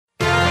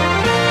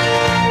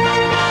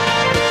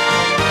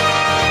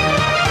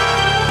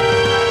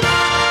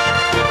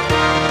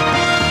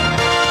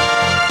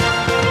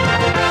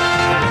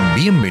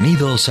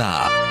Bienvenidos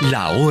a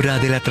La Hora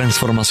de la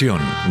Transformación.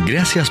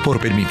 Gracias por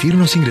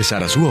permitirnos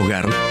ingresar a su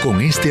hogar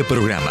con este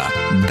programa,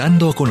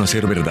 dando a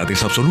conocer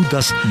verdades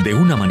absolutas de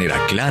una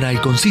manera clara y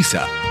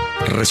concisa,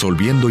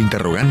 resolviendo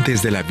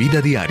interrogantes de la vida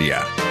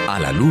diaria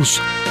a la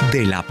luz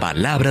de la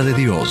Palabra de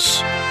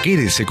Dios.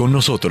 Quédese con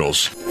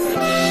nosotros.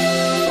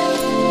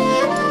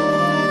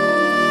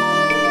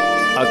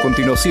 A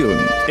continuación,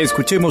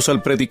 escuchemos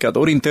al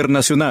predicador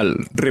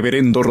internacional,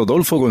 Reverendo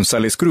Rodolfo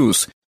González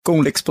Cruz,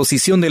 con la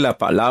exposición de la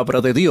Palabra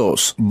de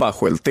Dios,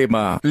 bajo el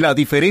tema La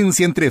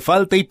diferencia entre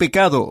falta y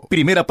pecado.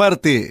 Primera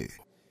parte.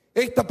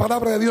 Esta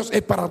palabra de Dios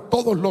es para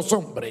todos los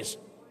hombres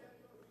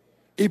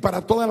y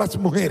para todas las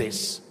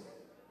mujeres,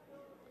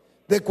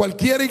 de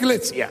cualquier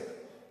iglesia,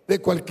 de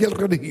cualquier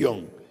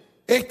religión.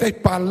 Esta es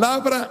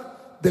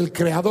palabra del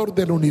Creador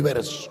del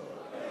universo.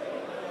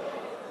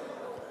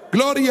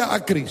 Gloria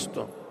a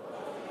Cristo.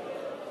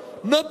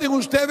 Noten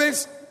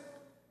ustedes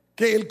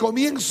que el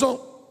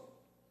comienzo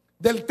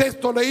del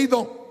texto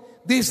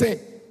leído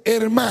dice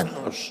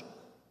hermanos.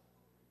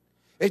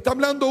 Está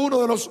hablando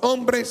uno de los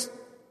hombres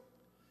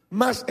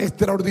más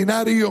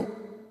extraordinarios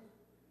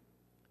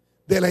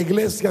de la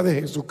iglesia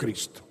de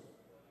Jesucristo.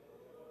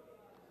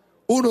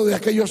 Uno de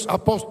aquellos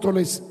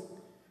apóstoles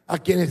a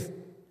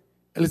quien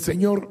el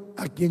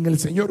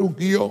Señor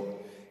ungió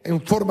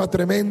en forma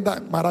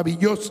tremenda,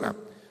 maravillosa,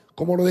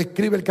 como lo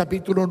describe el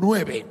capítulo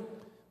 9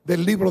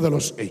 del libro de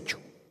los Hechos.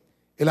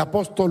 El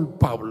apóstol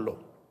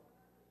Pablo.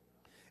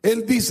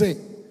 Él dice,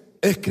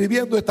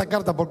 escribiendo esta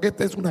carta, porque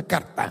esta es una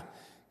carta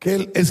que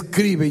él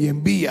escribe y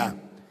envía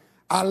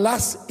a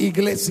las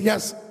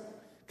iglesias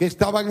que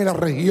estaban en la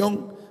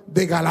región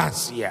de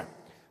Galacia.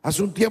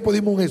 Hace un tiempo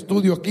dimos un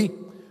estudio aquí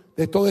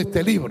de todo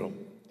este libro,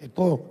 de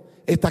toda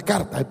esta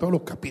carta, de todos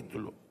los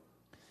capítulos.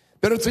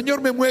 Pero el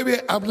Señor me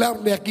mueve a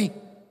hablarle aquí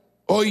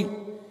hoy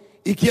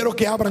y quiero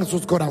que abran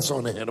sus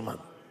corazones,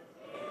 hermano.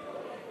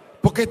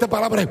 Porque esta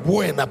palabra es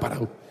buena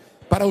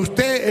para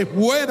usted, es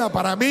buena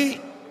para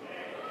mí,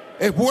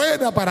 es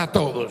buena para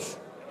todos.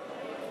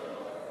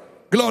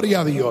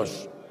 Gloria a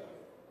Dios.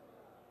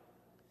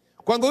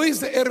 Cuando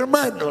dice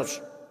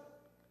hermanos,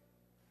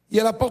 y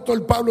el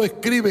apóstol Pablo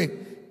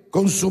escribe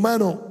con su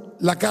mano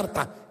la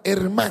carta,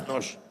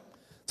 hermanos,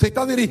 se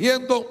está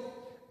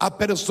dirigiendo a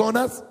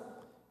personas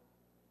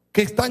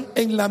que están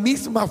en la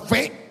misma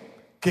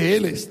fe que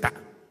él está,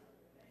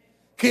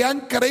 que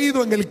han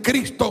creído en el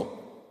Cristo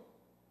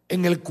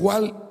en el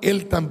cual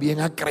él también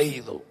ha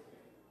creído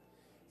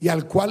y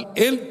al cual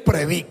él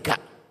predica,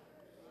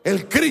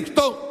 el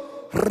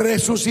Cristo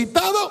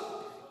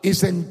resucitado y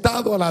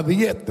sentado a la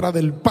diestra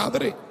del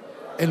Padre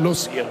en los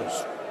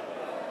cielos.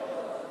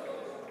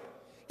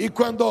 Y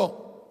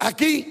cuando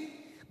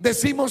aquí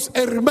decimos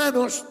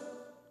hermanos,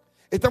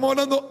 estamos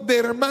hablando de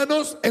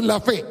hermanos en la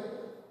fe,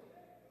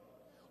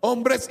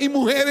 hombres y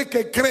mujeres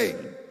que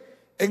creen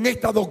en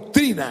esta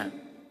doctrina,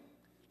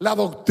 la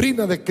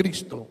doctrina de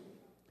Cristo.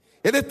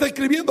 Él está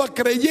escribiendo a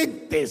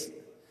creyentes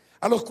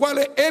a los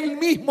cuales él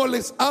mismo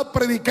les ha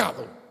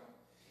predicado.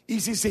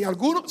 Y si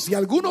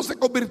alguno se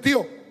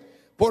convirtió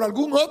por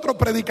algún otro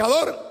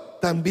predicador,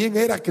 también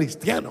era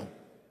cristiano.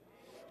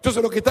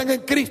 Entonces los que están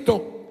en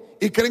Cristo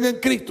y creen en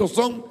Cristo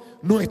son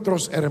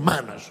nuestros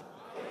hermanos.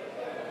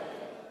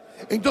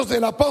 Entonces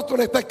el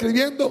apóstol está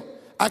escribiendo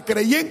a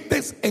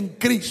creyentes en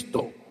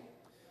Cristo,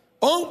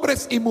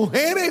 hombres y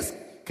mujeres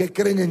que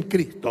creen en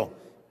Cristo,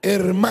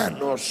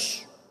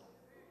 hermanos.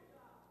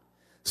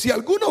 Si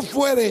alguno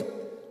fuere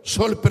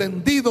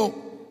sorprendido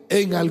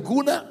en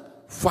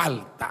alguna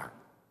falta,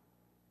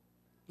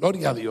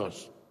 gloria a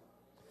Dios.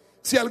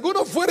 Si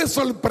alguno fuere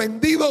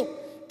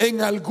sorprendido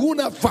en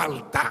alguna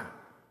falta,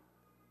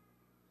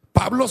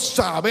 Pablo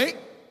sabe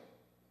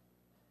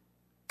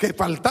que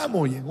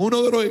faltamos, y en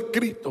uno de los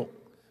escritos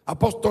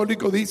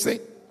apostólicos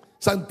dice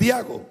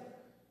Santiago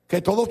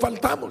que todos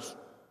faltamos.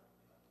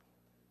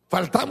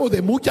 Faltamos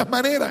de muchas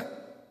maneras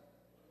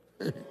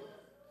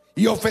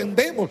y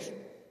ofendemos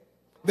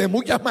de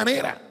muchas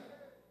maneras.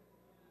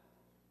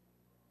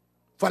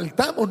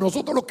 Faltamos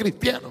nosotros los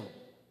cristianos,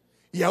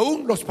 y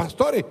aún los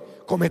pastores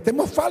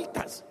cometemos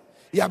faltas,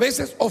 y a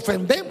veces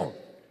ofendemos,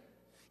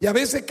 y a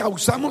veces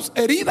causamos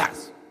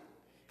heridas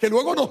que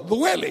luego nos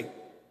duele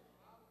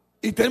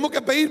y tenemos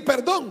que pedir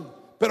perdón.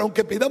 Pero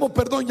aunque pidamos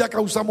perdón, ya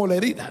causamos la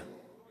herida,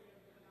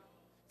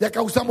 ya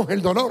causamos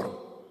el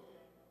dolor,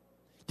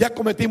 ya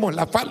cometimos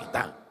la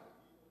falta.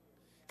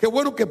 Qué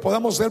bueno que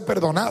podamos ser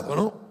perdonados,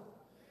 ¿no?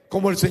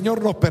 Como el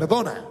Señor nos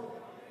perdona.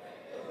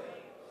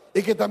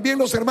 Y que también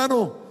los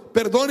hermanos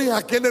perdonen a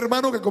aquel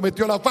hermano que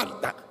cometió la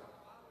falta.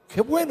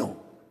 Qué bueno.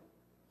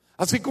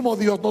 Así como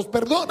Dios nos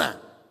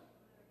perdona.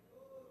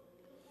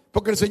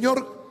 Porque el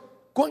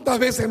Señor, ¿cuántas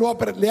veces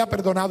le ha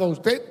perdonado a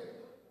usted?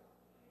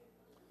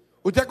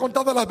 ¿Usted ha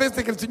contado las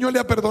veces que el Señor le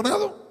ha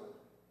perdonado?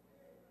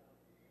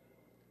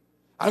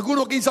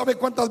 ¿Alguno aquí sabe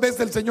cuántas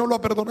veces el Señor lo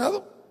ha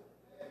perdonado?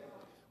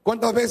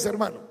 ¿Cuántas veces,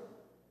 hermano?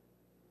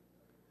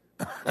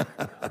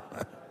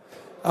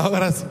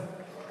 Ahora sí.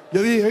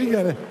 Yo dije,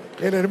 oiga,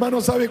 el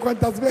hermano sabe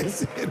cuántas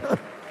veces, ¿no?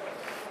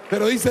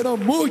 Pero dice, no,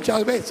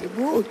 muchas veces,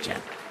 muchas.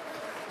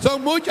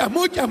 Son muchas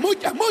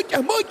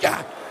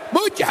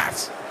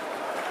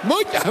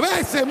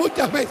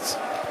veces.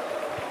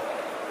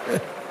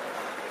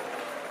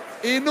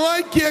 Y no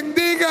hay quien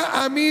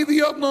diga, a mí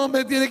Dios no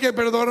me tiene que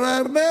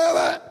perdonar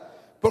nada,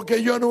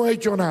 porque yo no he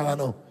hecho nada,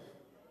 no.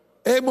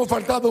 Hemos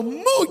faltado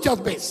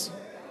muchas veces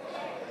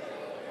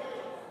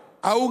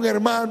a un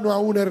hermano, a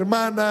una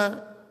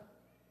hermana,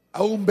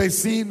 a un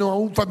vecino, a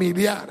un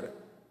familiar.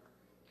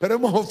 Pero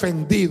hemos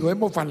ofendido,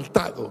 hemos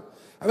faltado.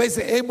 A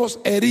veces hemos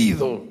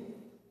herido,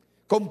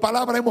 con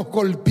palabras hemos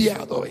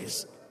golpeado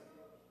eso.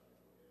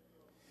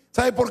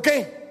 ¿Sabe por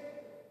qué?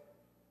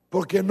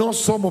 Porque no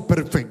somos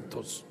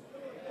perfectos.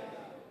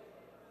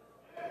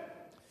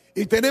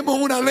 Y tenemos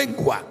una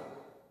lengua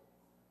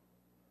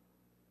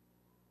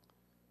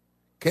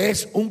que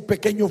es un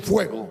pequeño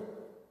fuego,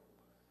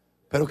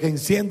 pero que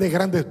enciende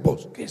grandes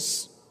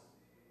bosques.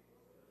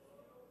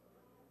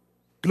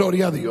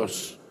 Gloria a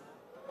Dios.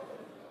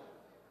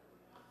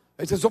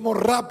 A veces somos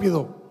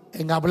rápidos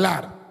en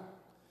hablar,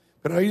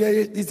 pero ahí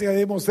dice que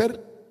debemos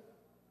ser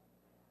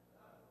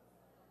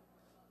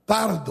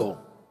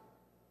tardo,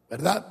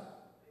 ¿verdad?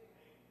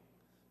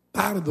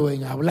 Tardo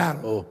en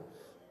hablar o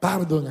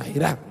tardo en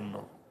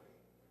airarnos,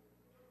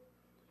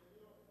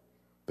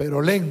 pero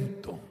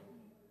lento.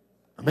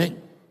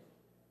 Amén.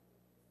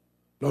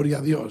 Gloria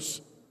a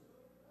Dios.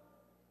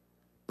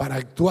 Para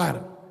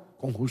actuar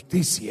con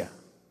justicia,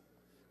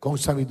 con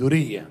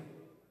sabiduría.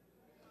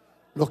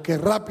 Los que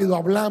rápido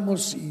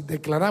hablamos y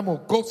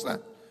declaramos cosas,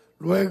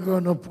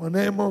 luego nos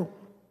ponemos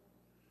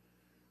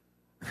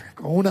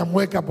con una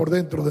mueca por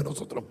dentro de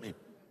nosotros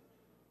mismos.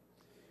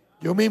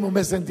 Yo mismo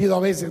me he sentido a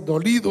veces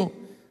dolido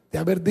de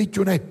haber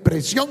dicho una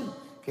expresión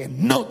que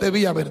no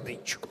debía haber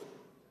dicho.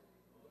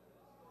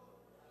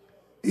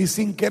 Y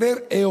sin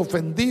querer he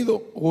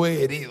ofendido o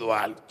he herido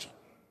a alguien.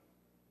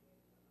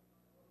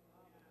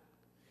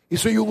 Y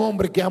soy un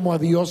hombre que amo a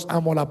Dios,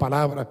 amo la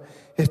palabra,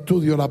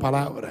 estudio la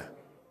palabra.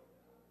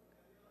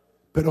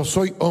 Pero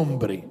soy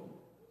hombre,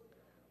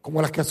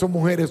 como las que son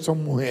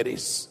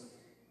mujeres.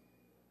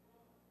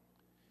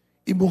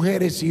 Y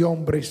mujeres y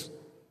hombres,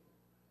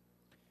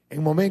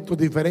 en momentos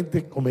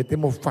diferentes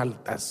cometemos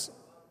faltas.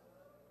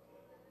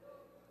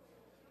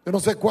 Yo no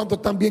sé cuántos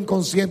están bien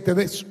conscientes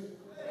de eso.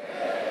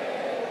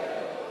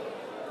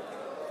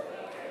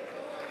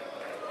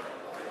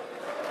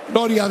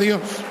 Gloria a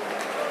Dios.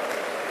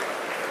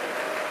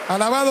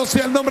 Alabado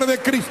sea el nombre de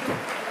Cristo.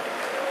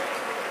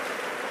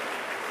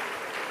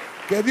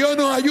 Que Dios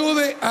nos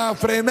ayude a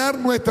frenar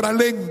nuestra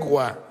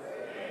lengua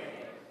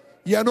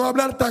y a no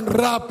hablar tan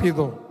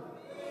rápido.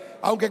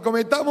 Aunque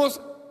cometamos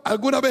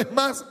alguna vez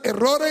más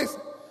errores,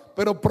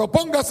 pero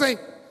propóngase,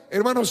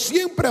 hermano,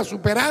 siempre a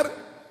superar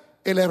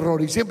el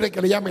error. Y siempre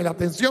que le llame la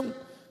atención,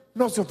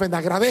 no se ofenda,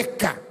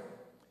 agradezca.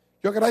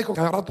 Yo agradezco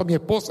cada rato a mi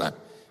esposa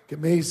que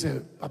me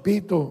dice,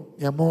 papito,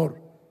 mi amor,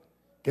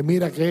 que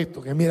mira que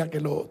esto, que mira que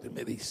lo otro, y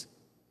me dice.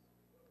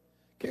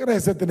 Qué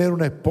agradece tener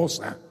una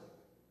esposa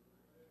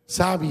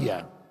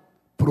sabia,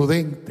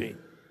 prudente,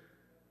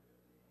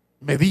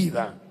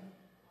 medida,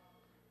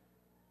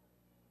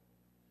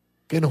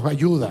 que nos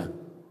ayuda.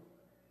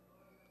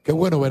 Qué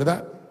bueno,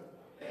 ¿verdad?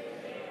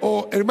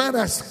 O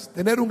hermanas,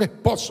 tener un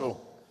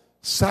esposo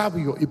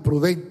sabio y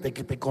prudente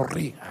que te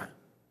corrija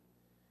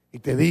y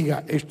te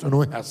diga, esto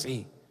no es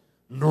así,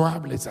 no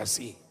hables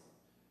así.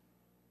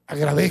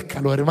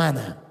 Agradézcalo,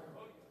 hermana.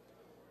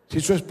 Si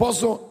su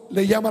esposo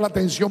le llama la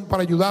atención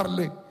para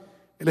ayudarle,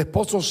 el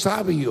esposo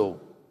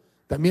sabio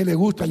también le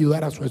gusta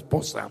ayudar a su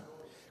esposa.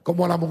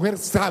 Como a la mujer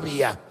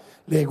sabia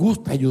le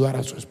gusta ayudar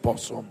a su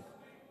esposo.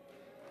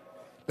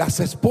 Las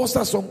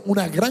esposas son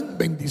una gran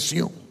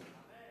bendición.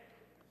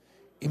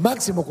 Y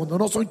máximo cuando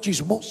no son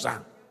chismosas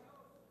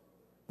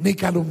ni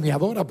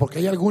calumniadoras, porque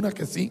hay algunas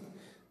que sí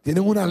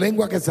tienen una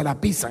lengua que se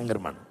la pisan,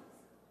 hermano.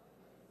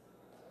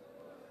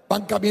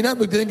 Van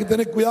caminando y tienen que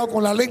tener cuidado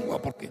con la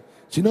lengua, porque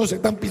si no se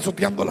están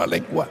pisoteando la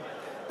lengua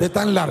de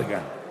tan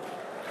larga.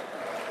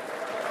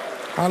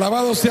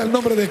 Alabado sea el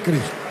nombre de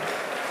Cristo.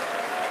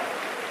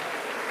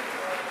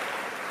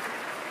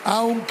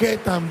 Aunque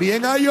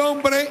también hay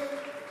hombres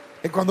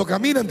que cuando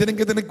caminan tienen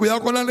que tener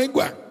cuidado con la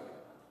lengua.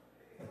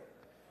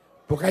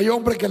 Porque hay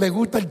hombres que les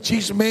gusta el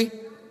chisme,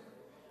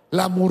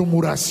 la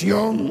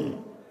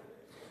murmuración,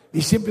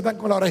 y siempre están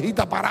con la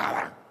orejita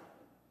parada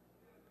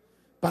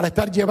para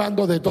estar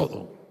llevando de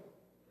todo.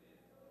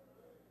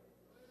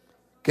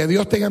 Que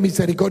Dios tenga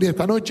misericordia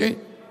esta noche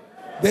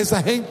de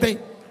esa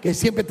gente que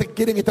siempre te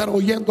quieren estar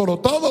oyéndolo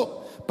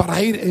todo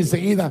para ir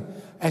enseguida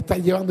a estar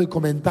llevando y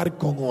comentar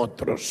con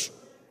otros.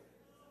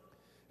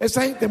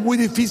 Esa gente muy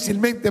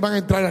difícilmente van a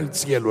entrar al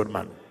cielo,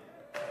 hermano.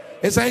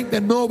 Esa gente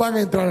no van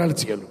a entrar al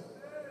cielo.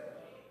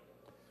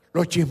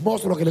 Los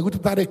chismosos, los que les gusta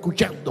estar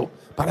escuchando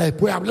para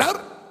después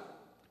hablar,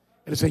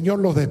 el Señor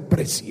los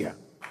desprecia.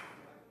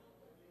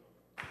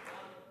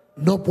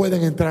 No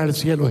pueden entrar al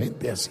cielo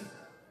gente así,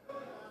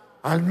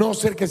 al no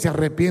ser que se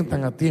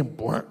arrepientan a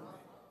tiempo.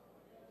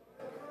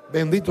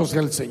 Bendito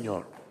sea el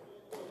Señor.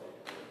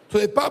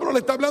 Entonces Pablo le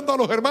está hablando a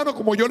los hermanos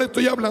como yo le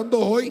estoy hablando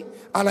hoy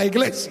a la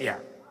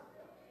iglesia.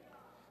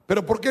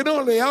 Pero ¿por qué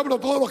no le hablo a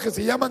todos los que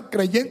se llaman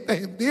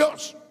creyentes en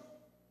Dios?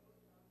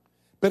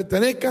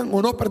 Pertenezcan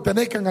o no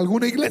pertenezcan a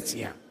alguna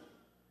iglesia.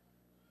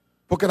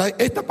 Porque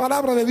esta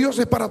palabra de Dios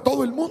es para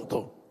todo el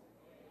mundo.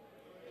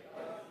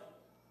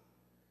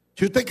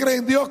 Si usted cree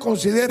en Dios,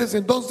 considérese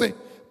entonces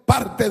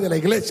parte de la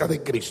iglesia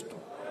de Cristo.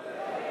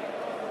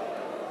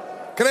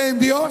 ¿Cree en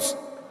Dios?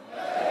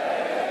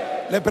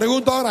 Le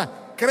pregunto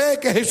ahora, ¿cree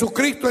que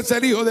Jesucristo es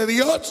el Hijo de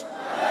Dios?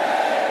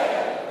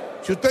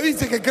 Si usted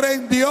dice que cree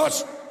en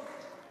Dios,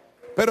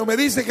 pero me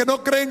dice que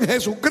no cree en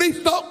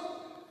Jesucristo,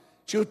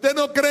 si usted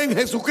no cree en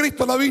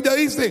Jesucristo, la Biblia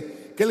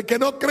dice que el que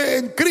no cree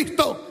en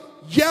Cristo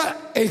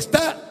ya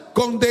está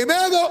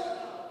condenado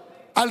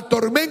al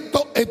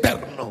tormento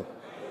eterno.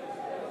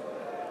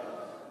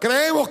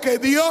 Creemos que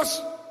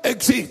Dios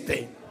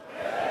existe,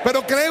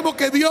 pero creemos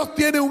que Dios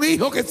tiene un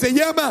hijo que se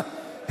llama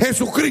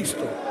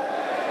Jesucristo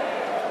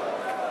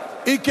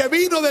y que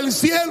vino del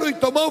cielo y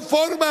tomó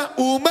forma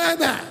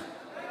humana.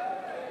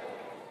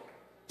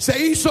 Se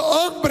hizo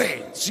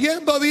hombre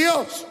siendo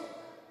Dios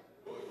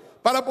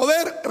para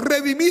poder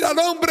redimir al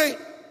hombre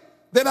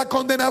de la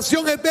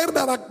condenación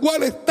eterna a la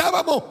cual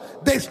estábamos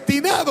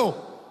destinados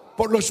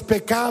por los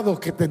pecados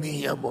que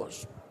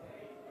teníamos.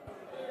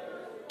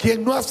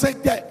 Quien no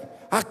acepte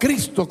a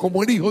Cristo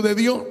como el Hijo de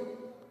Dios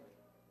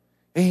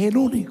es el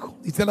único,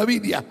 dice la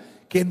Biblia,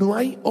 que no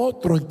hay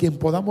otro en quien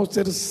podamos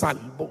ser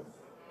salvos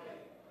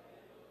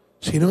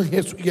sino en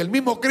Jesús. Y el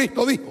mismo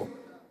Cristo dijo: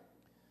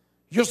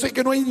 yo sé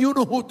que no hay ni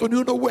uno justo ni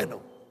uno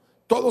bueno,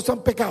 todos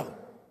han pecado.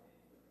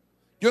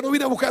 Yo no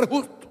vine a buscar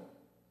justos,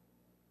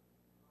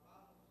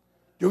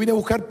 yo vine a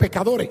buscar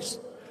pecadores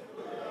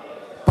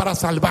para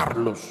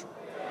salvarlos.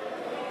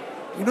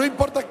 Y no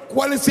importa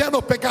cuáles sean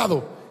los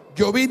pecados,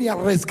 yo vine a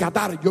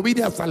rescatar, yo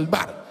vine a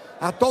salvar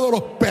a todos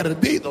los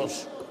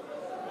perdidos,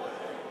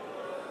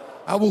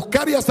 a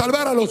buscar y a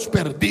salvar a los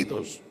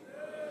perdidos.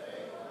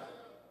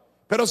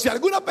 Pero si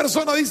alguna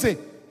persona dice: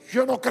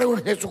 yo no creo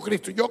en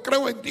Jesucristo, yo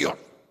creo en Dios,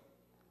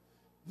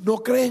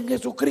 no cree en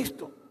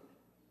Jesucristo,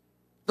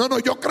 no,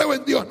 yo creo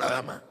en Dios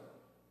nada más,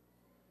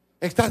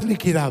 estás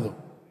liquidado,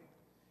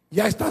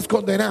 ya estás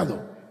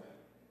condenado.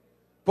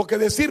 Porque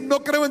decir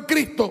no creo en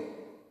Cristo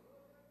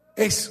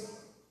es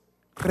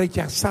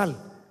rechazar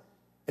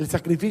el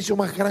sacrificio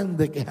más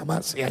grande que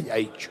jamás se haya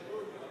hecho,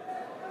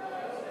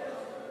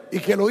 y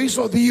que lo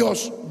hizo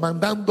Dios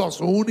mandando a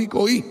su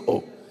único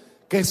hijo,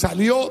 que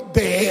salió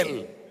de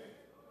él,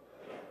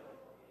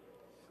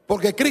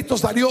 porque Cristo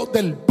salió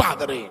del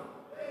Padre.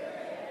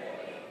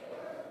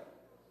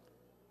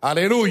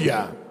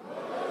 Aleluya.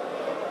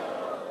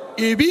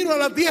 Y vino a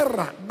la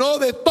tierra no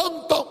de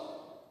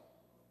tonto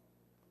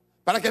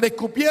para que le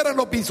escupieran,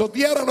 lo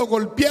pisotearan, lo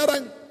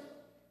golpearan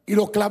y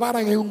lo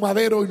clavaran en un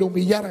madero y lo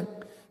humillaran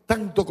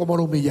tanto como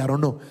lo humillaron.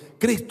 No,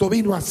 Cristo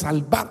vino a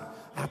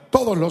salvar a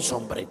todos los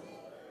hombres.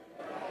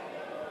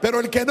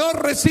 Pero el que no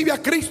recibe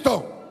a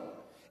Cristo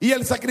y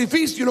el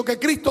sacrificio y lo que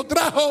Cristo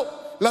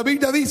trajo, la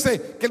Biblia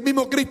dice que el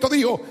mismo Cristo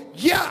dijo: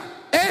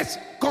 ya es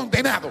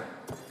condenado.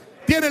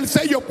 Tiene el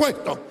sello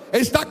puesto,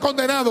 está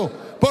condenado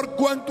por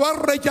cuanto ha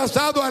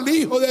rechazado al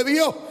Hijo de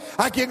Dios,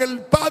 a quien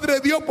el Padre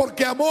dio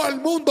porque amó al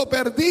mundo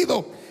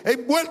perdido,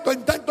 envuelto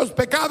en tantos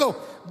pecados.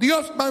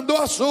 Dios mandó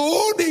a su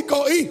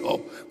único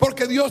hijo,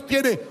 porque Dios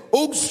tiene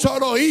un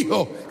solo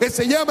hijo que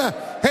se llama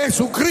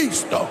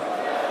Jesucristo.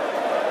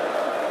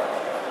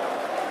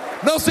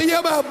 No se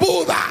llama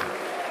Buda,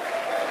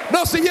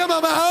 no se llama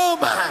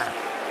Mahoma.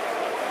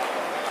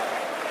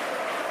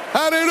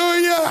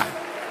 Aleluya.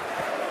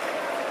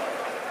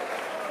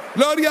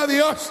 Gloria a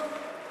Dios.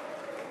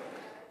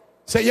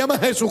 Se llama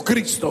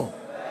Jesucristo.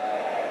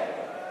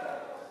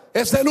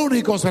 Es el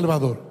único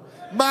Salvador.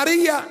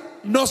 María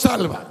no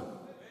salva,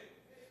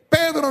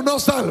 Pedro no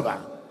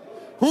salva,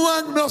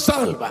 Juan no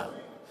salva,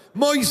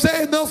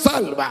 Moisés no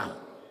salva,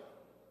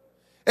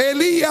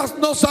 Elías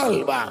no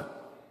salva.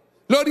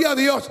 Gloria a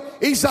Dios.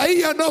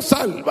 Isaías no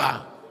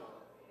salva.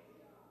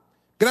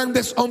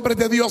 Grandes hombres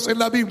de Dios en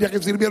la Biblia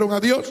que sirvieron a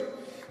Dios,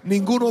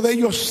 ninguno de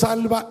ellos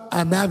salva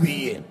a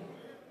nadie.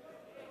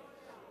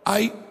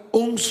 Hay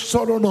un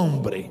solo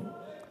nombre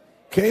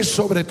que es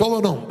sobre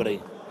todo nombre,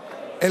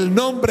 el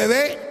nombre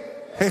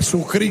de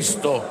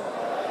Jesucristo.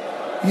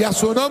 Y a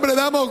su nombre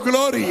damos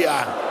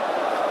gloria.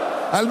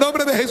 Al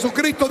nombre de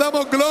Jesucristo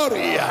damos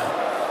gloria.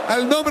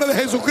 Al nombre de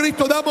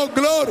Jesucristo damos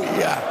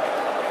gloria.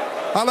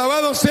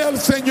 Alabado sea el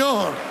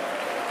Señor.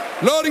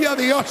 Gloria a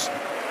Dios.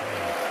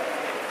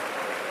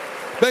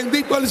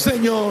 Bendito el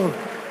Señor.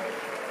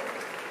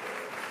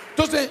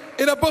 Entonces,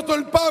 el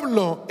apóstol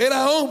Pablo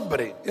era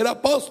hombre, era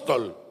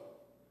apóstol,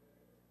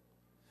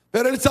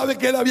 pero él sabe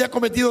que él había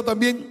cometido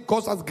también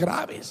cosas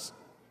graves,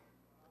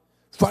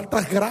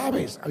 faltas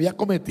graves había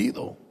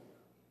cometido,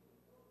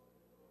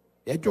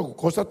 ha hecho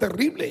cosas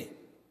terribles.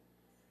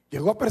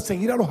 Llegó a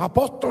perseguir a los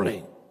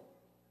apóstoles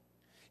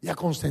y a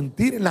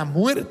consentir en la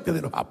muerte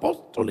de los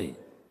apóstoles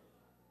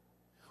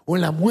o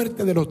en la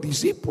muerte de los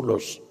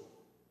discípulos.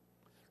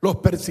 Los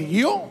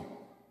persiguió,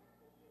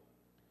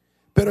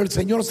 pero el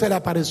Señor se le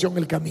apareció en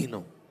el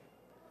camino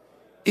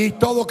y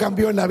todo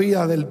cambió en la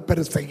vida del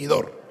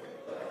perseguidor.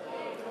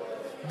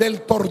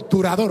 del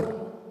torturador.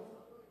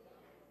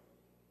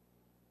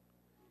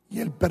 Y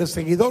el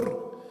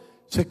perseguidor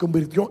se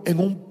convirtió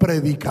en un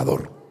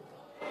predicador.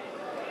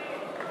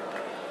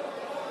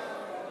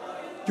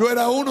 Yo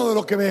era uno de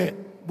los que me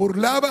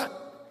burlaba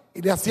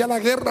y le hacía la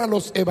guerra a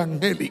los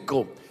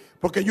evangélicos,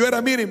 porque yo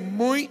era, miren,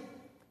 muy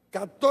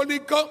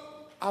católico,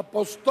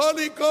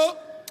 apostólico,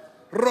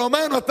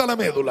 romano hasta la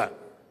médula.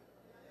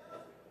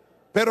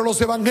 Pero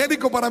los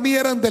evangélicos para mí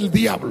eran del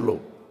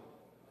diablo.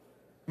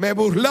 Me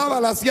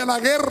burlaba, le hacía la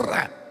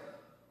guerra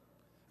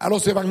a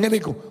los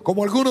evangélicos,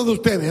 como algunos de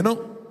ustedes, ¿no?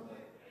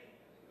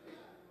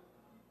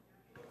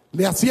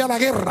 Le hacía la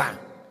guerra,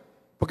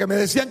 porque me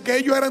decían que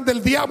ellos eran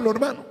del diablo,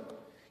 hermano.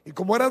 Y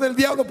como era del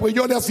diablo, pues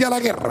yo le hacía la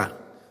guerra.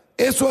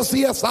 Eso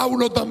hacía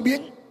Saulo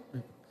también.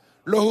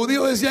 Los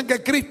judíos decían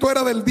que Cristo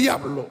era del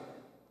diablo,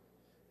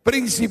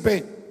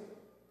 príncipe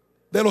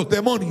de los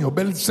demonios,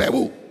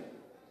 Belcebú,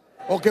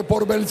 o que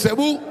por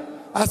Belcebú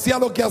hacía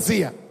lo que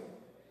hacía.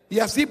 Y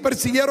así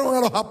persiguieron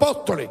a los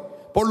apóstoles,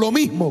 por lo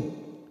mismo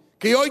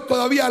que hoy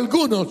todavía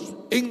algunos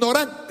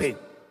ignorantes,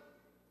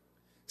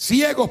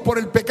 ciegos por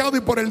el pecado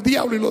y por el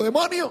diablo y los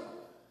demonios,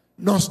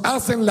 nos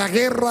hacen la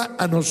guerra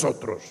a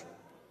nosotros.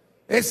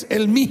 Es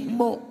el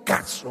mismo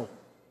caso,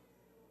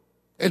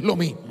 es lo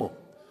mismo.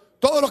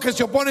 Todos los que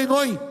se oponen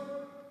hoy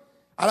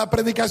a la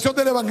predicación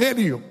del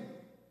evangelio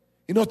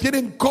y nos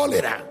tienen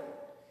cólera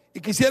y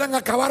quisieran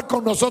acabar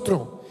con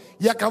nosotros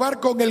y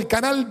acabar con el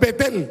canal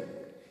Betel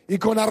y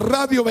con la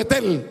radio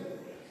Betel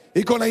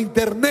y con la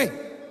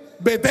internet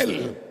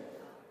Betel.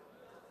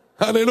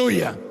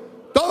 Aleluya.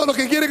 Todos los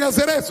que quieren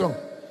hacer eso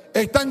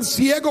están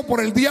ciegos por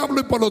el diablo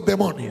y por los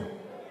demonios.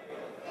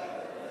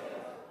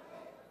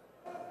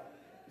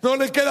 No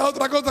les queda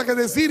otra cosa que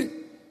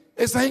decir: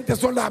 esa gente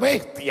son la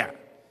bestia.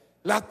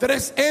 Las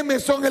 3M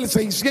son el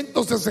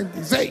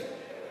 666.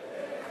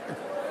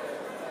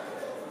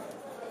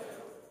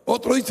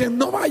 Otros dicen: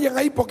 no vayan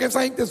ahí porque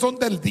esa gente son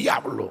del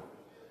diablo.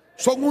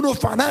 Son unos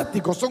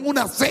fanáticos, son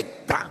una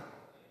secta.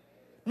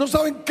 No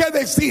saben qué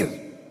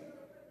decir.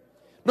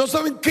 No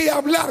saben qué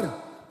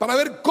hablar para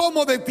ver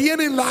cómo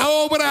detienen la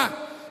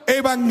obra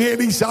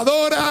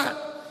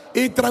evangelizadora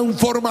y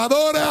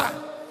transformadora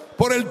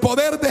por el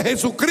poder de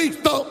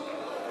Jesucristo,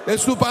 de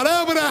su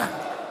palabra,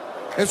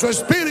 de su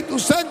Espíritu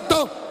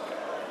Santo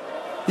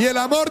y el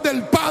amor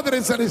del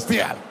Padre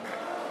Celestial.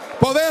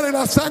 Poder en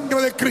la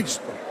sangre de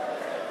Cristo.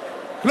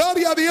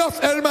 Gloria a Dios,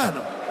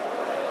 hermano.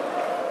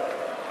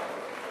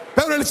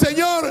 Pero el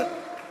Señor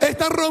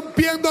está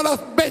rompiendo las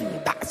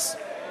vendas,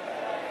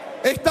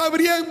 está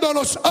abriendo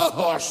los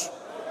ojos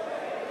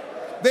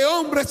de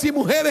hombres y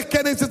mujeres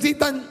que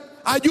necesitan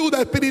ayuda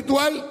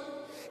espiritual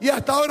y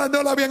hasta ahora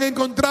no la habían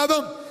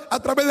encontrado.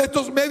 A través de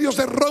estos medios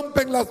se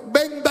rompen las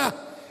vendas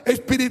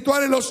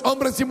espirituales. Los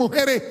hombres y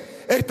mujeres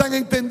están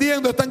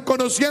entendiendo, están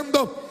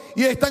conociendo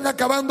y están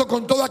acabando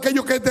con todo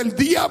aquello que es del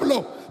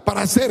diablo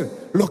para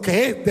hacer lo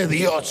que es de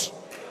Dios.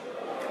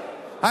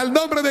 Al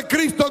nombre de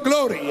Cristo,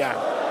 gloria.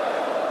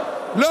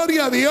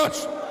 Gloria a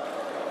Dios.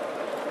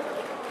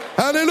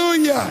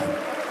 Aleluya.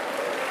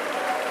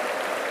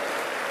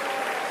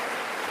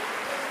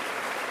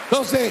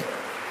 Entonces,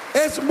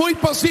 es muy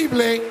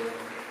posible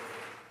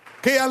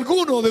que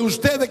alguno de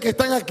ustedes que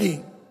están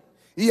aquí,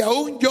 y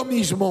aún yo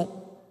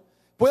mismo,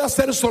 pueda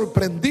ser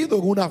sorprendido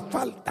en una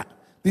falta,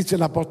 dice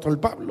el apóstol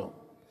Pablo.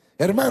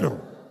 Hermano,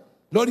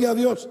 gloria a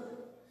Dios.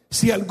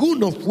 Si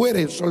alguno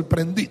fuere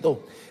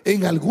sorprendido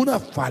en alguna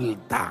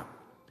falta,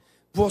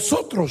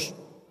 vosotros,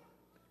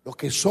 los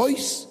que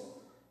sois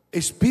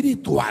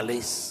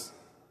espirituales,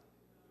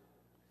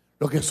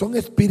 los que son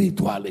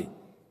espirituales,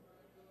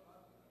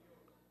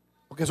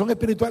 los que son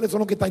espirituales son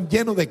los que están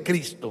llenos de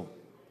Cristo.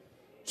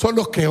 Son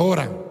los que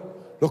oran,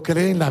 los que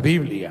leen la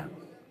Biblia,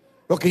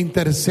 los que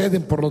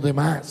interceden por los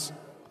demás,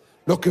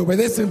 los que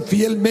obedecen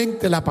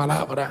fielmente la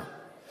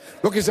palabra,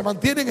 los que se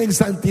mantienen en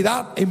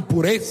santidad, en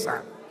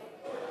pureza,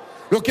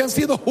 los que han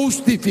sido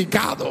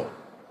justificados,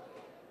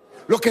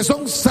 los que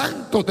son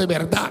santos de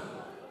verdad,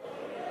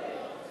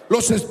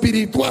 los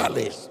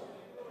espirituales.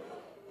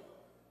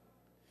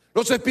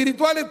 Los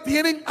espirituales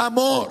tienen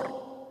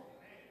amor.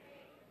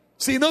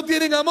 Si no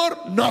tienen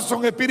amor, no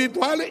son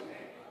espirituales.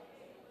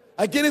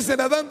 Hay quienes se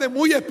la dan de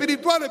muy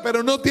espirituales,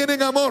 pero no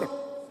tienen amor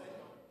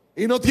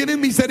y no tienen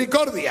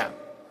misericordia,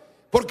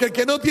 porque el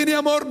que no tiene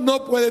amor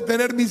no puede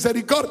tener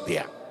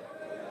misericordia,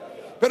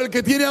 pero el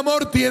que tiene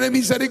amor tiene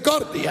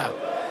misericordia,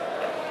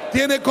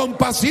 tiene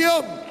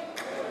compasión.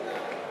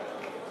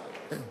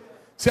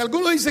 Si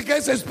alguno dice que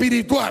es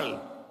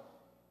espiritual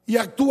y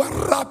actúa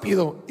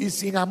rápido y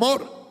sin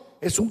amor,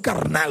 es un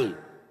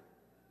carnal.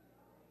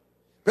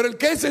 Pero el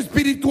que es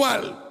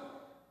espiritual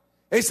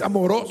es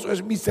amoroso,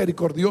 es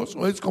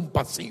misericordioso, es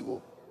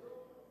compasivo.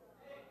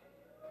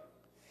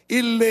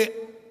 Y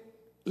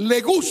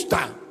le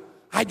gusta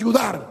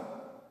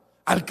ayudar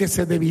al que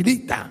se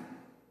debilita,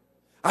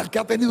 al que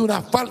ha tenido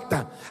una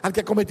falta, al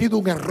que ha cometido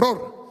un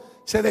error.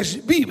 Se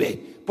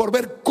desvive por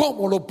ver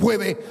cómo lo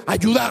puede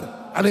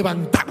ayudar a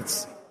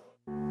levantarse.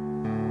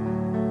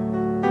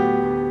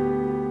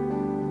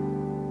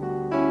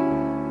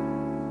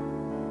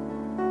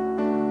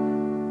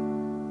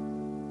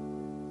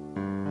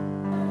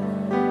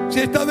 Si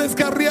estás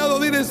descarriado,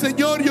 dile: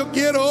 Señor, yo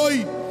quiero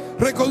hoy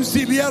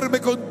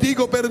reconciliarme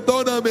contigo,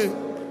 perdóname.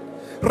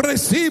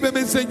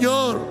 Recíbeme,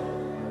 Señor.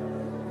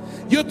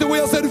 Yo te voy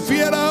a ser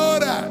fiel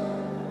ahora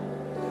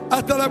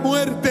hasta la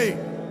muerte.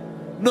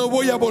 No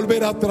voy a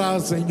volver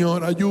atrás,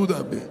 Señor.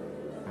 Ayúdame.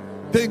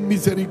 Ten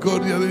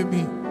misericordia de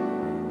mí.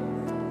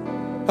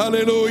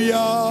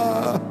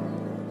 Aleluya.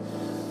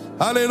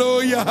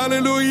 Aleluya,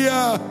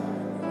 aleluya.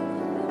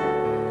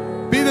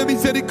 Pide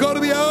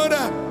misericordia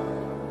ahora.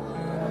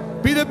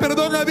 Pide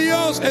perdón a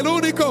Dios, el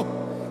único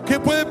que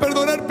puede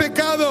perdonar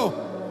pecado.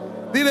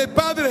 Dile: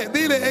 Padre,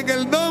 dile: en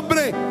el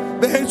nombre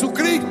de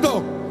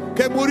Jesucristo,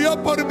 que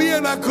murió por mí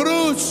en la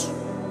cruz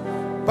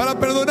para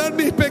perdonar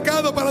mis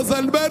pecados, para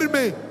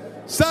salvarme.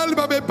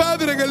 Sálvame,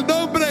 Padre, en el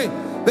nombre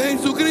de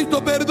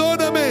Jesucristo.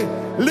 Perdóname,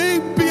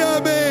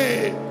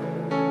 límpiame.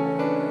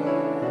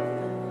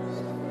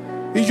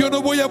 Y yo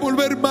no voy a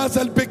volver más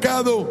al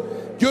pecado.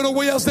 Yo no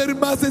voy a hacer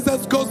más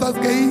esas cosas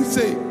que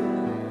hice.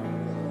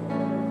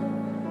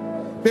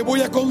 Me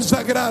voy a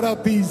consagrar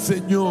a ti,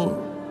 Señor.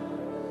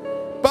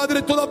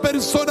 Padre, toda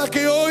persona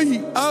que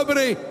hoy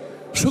abre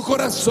su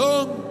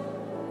corazón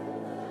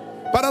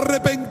para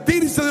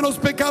arrepentirse de los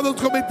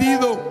pecados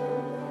cometidos,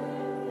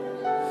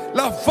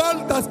 las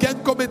faltas que han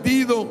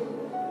cometido,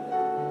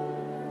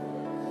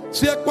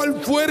 sea cual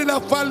fuere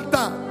la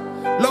falta,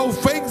 la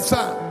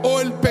ofensa o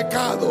el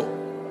pecado.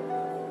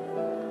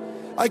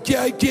 Aquí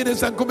hay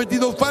quienes han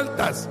cometido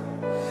faltas.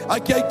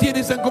 Aquí hay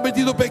quienes han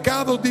cometido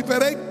pecados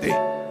diferentes.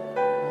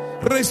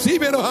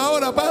 Recíbelos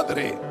ahora,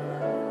 Padre.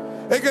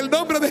 En el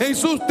nombre de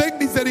Jesús, ten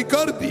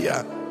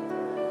misericordia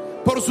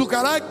por su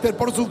carácter,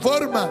 por su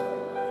forma,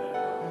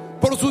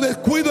 por su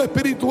descuido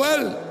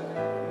espiritual.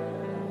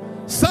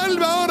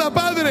 Salva ahora,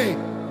 Padre.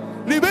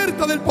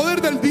 Liberta del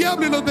poder del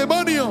diablo y los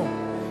demonios.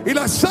 Y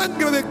la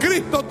sangre de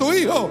Cristo, tu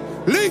Hijo,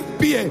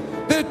 limpie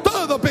de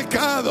todo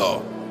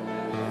pecado.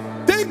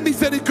 Ten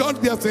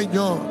misericordia,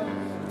 Señor.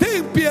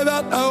 Ten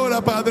piedad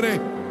ahora, Padre.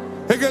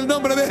 En el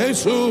nombre de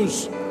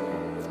Jesús.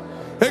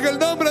 En el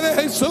nombre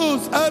de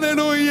Jesús.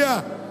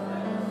 Aleluya.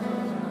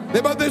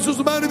 Levante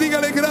sus manos y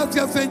dígale: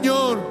 gracias,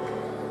 Señor.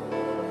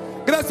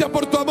 Gracias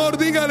por tu amor,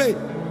 dígale.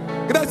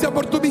 Gracias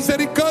por tu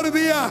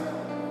misericordia.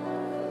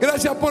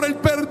 Gracias por el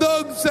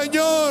perdón,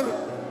 Señor.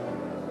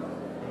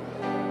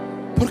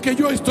 Porque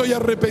yo estoy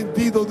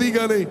arrepentido,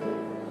 dígale.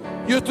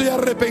 Yo estoy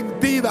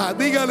arrepentida,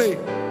 dígale: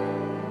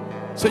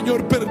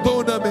 Señor,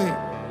 perdóname.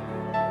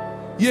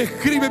 Y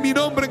escribe mi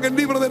nombre en el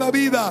libro de la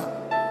vida.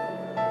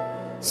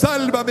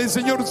 Sálvame,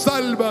 Señor,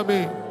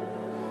 sálvame.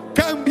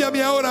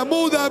 Cámbiame ahora,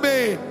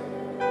 múdame.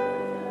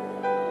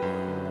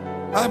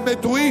 Hazme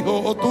tu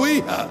hijo o tu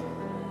hija.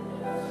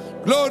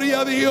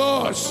 Gloria a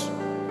Dios.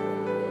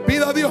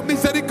 Pida a Dios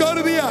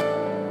misericordia.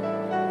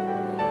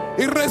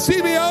 Y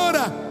recibe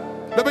ahora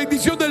la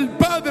bendición del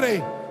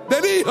Padre,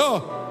 del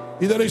Hijo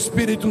y del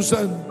Espíritu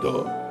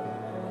Santo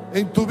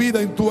en tu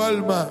vida, en tu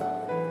alma.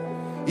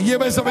 Y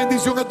lleva esa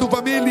bendición a tu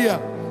familia,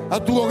 a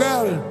tu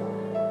hogar.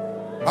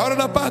 Ahora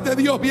la paz de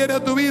Dios viene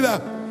a tu vida.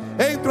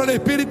 Entra el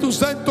Espíritu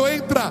Santo,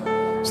 entra.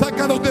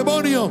 Saca los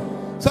demonios,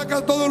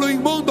 saca todo lo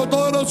inmundo,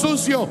 todo lo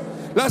sucio.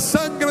 La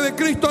sangre de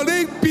Cristo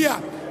limpia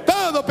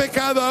todo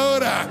pecado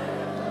ahora.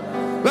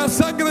 La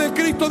sangre de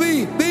Cristo,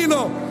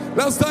 dilo.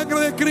 La sangre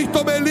de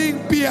Cristo me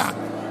limpia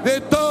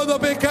de todo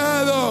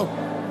pecado.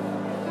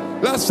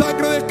 La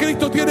sangre de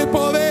Cristo tiene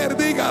poder,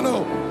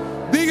 dígalo.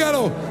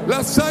 Dígalo.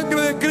 La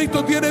sangre de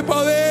Cristo tiene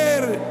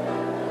poder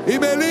y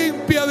me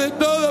limpia de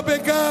todo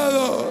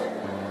pecado.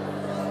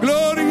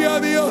 Gloria a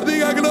Dios,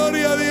 diga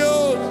gloria a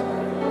Dios.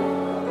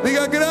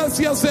 Diga: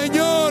 gracias,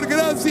 Señor,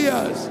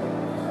 gracias.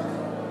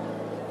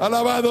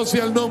 Alabado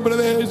sea el nombre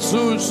de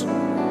Jesús.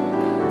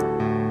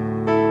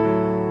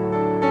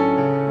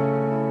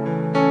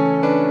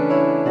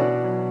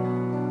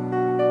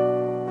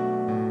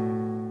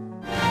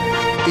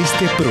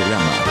 Este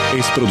programa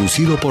es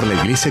producido por la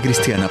Iglesia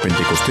Cristiana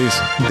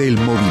Pentecostés del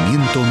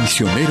Movimiento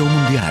Misionero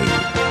Mundial,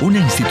 una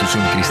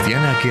institución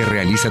cristiana que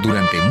realiza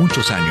durante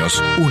muchos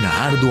años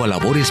una ardua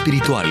labor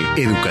espiritual,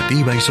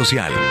 educativa y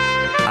social,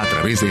 a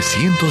través de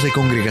cientos de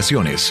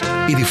congregaciones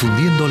y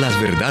difundiendo las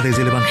verdades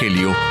del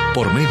Evangelio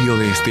por medio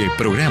de este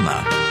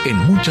programa en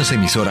muchas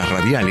emisoras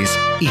radiales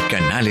y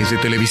canales de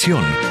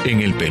televisión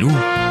en el Perú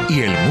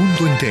y el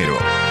mundo entero.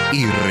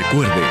 Y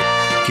recuerde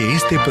que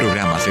este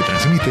programa se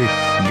transmite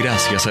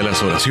gracias a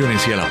las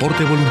oraciones y al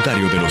aporte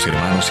voluntario de los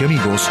hermanos y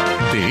amigos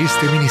de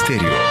este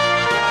ministerio.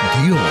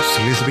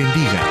 Dios les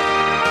bendiga.